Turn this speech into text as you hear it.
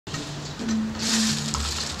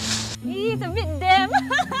dirty, it's a bit damp.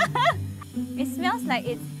 It smells like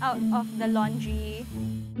it's out of the laundry.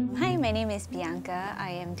 Hi, my name is Bianca.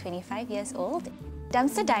 I am 25 years old.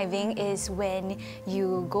 Dumpster diving is when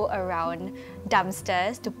you go around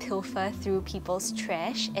dumpsters to pilfer through people's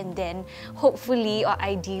trash and then hopefully or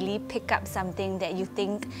ideally pick up something that you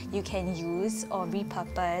think you can use or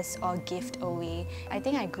repurpose or gift away. I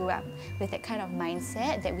think I grew up with that kind of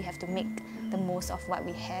mindset that we have to make the most of what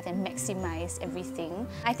we have and maximize everything.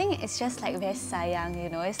 I think it's just like very sayang, you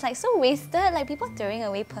know, it's like so wasted, like people throwing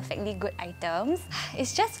away perfectly good items.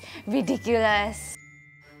 It's just ridiculous.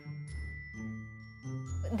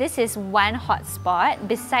 This is one hot spot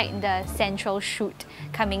beside the central chute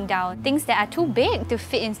coming down. Things that are too big to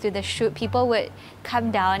fit into the chute, people would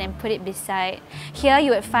come down and put it beside. Here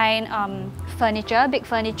you would find furniture, big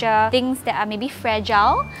furniture, things that are maybe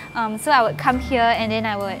fragile. So I would come here and then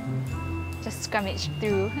I would just scrummage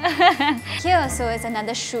through. Here also is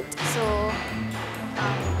another chute, so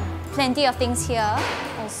plenty of things here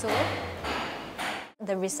also.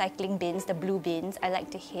 The recycling bins, the blue bins, I like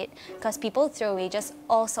to hit because people throw away just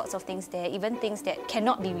all sorts of things there, even things that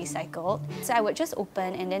cannot be recycled. So I would just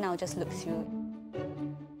open and then I'll just look through.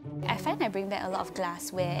 I find I bring back a lot of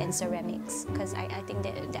glassware and ceramics because I think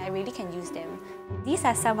that I really can use them. These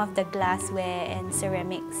are some of the glassware and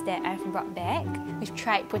ceramics that I've brought back. We've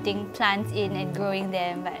tried putting plants in and growing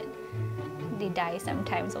them, but they die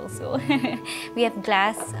sometimes also. We have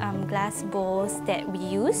glass bowls that we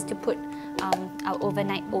use to put our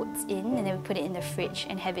overnight oats in, and then we put it in the fridge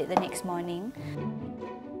and have it the next morning.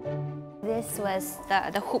 This was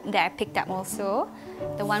the hoop that I picked up also,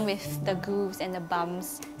 the one with the grooves and the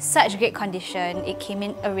bumps. Such great condition. It came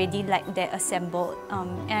in already like that assembled,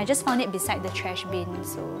 and I just found it beside the trash bin,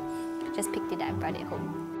 so just picked it up and brought it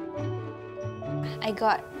home. I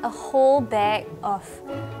got a whole bag of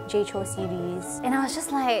J-Cho CDs and I was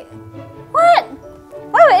just like, what?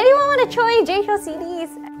 Why would anyone want to throw away J-Cho CDs?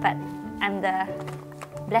 But I'm the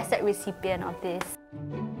blessed recipient of this.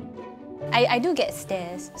 I do get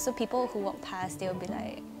stares, so people who walk past, they'll be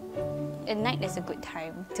like, at night is a good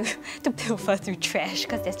time to pilfer through trash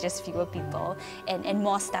because there's just fewer people and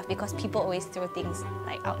more stuff because people always throw things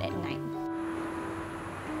like out at night.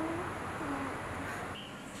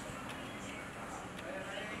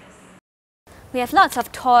 We have lots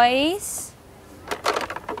of toys,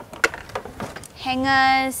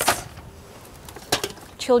 hangers,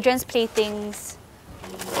 children's playthings.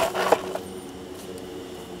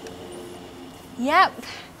 Yep.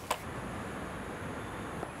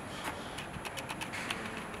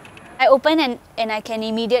 I open and I can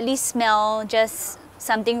immediately smell just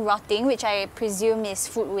something rotting, which I presume is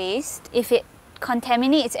food waste. If it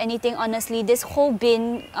contaminates anything, honestly, this whole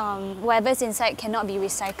bin, whatever's inside cannot be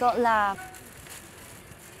recycled lah.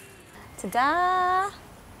 Ta-da!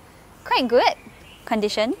 Quite good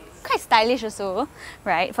condition. Quite stylish also,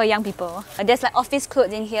 right, for young people. There's like office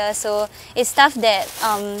clothes in here, so it's stuff that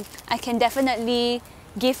I can definitely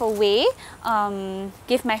give away,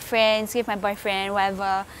 give my friends, give my boyfriend,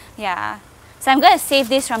 whatever, yeah. So I'm going to save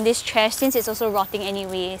this from this trash since it's also rotting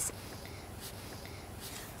anyways.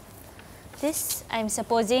 This, I'm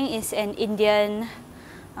supposing, is an Indian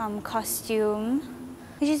costume,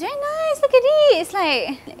 which is very nice. Look at it! It's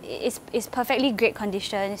like, it's perfectly great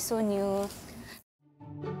condition, it's so new.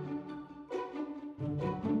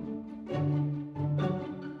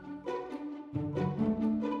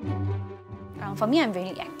 For me, I'm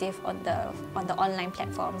really active on the online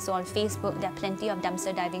platform. So on Facebook, there are plenty of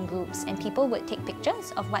dumpster diving groups and people would take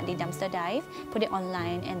pictures of what they dumpster dive, put it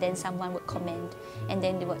online, and then someone would comment and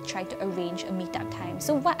then they would try to arrange a meetup time.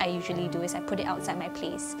 So what I usually do is I put it outside my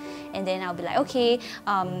place and then I'll be like, okay,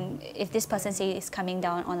 if this person says it's coming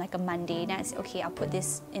down on like a Monday, then I say, okay, I'll put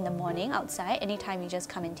this in the morning outside. Anytime you just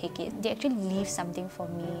come and take it. They actually leave something for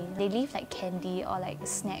me. They leave like candy or like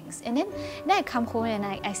snacks. And then I come home and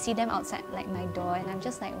I see them outside like my door and I'm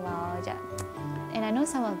just like, wow. And I know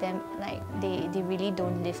some of them, like, they really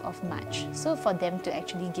don't live off much. So for them to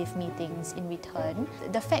actually give me things in return,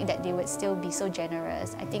 the fact that they would still be so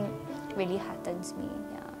generous, I think really heartens me,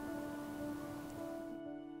 yeah.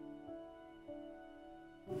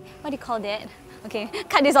 What do you call that? Okay,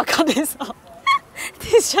 cut this off.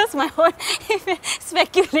 This is just my own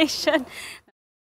speculation.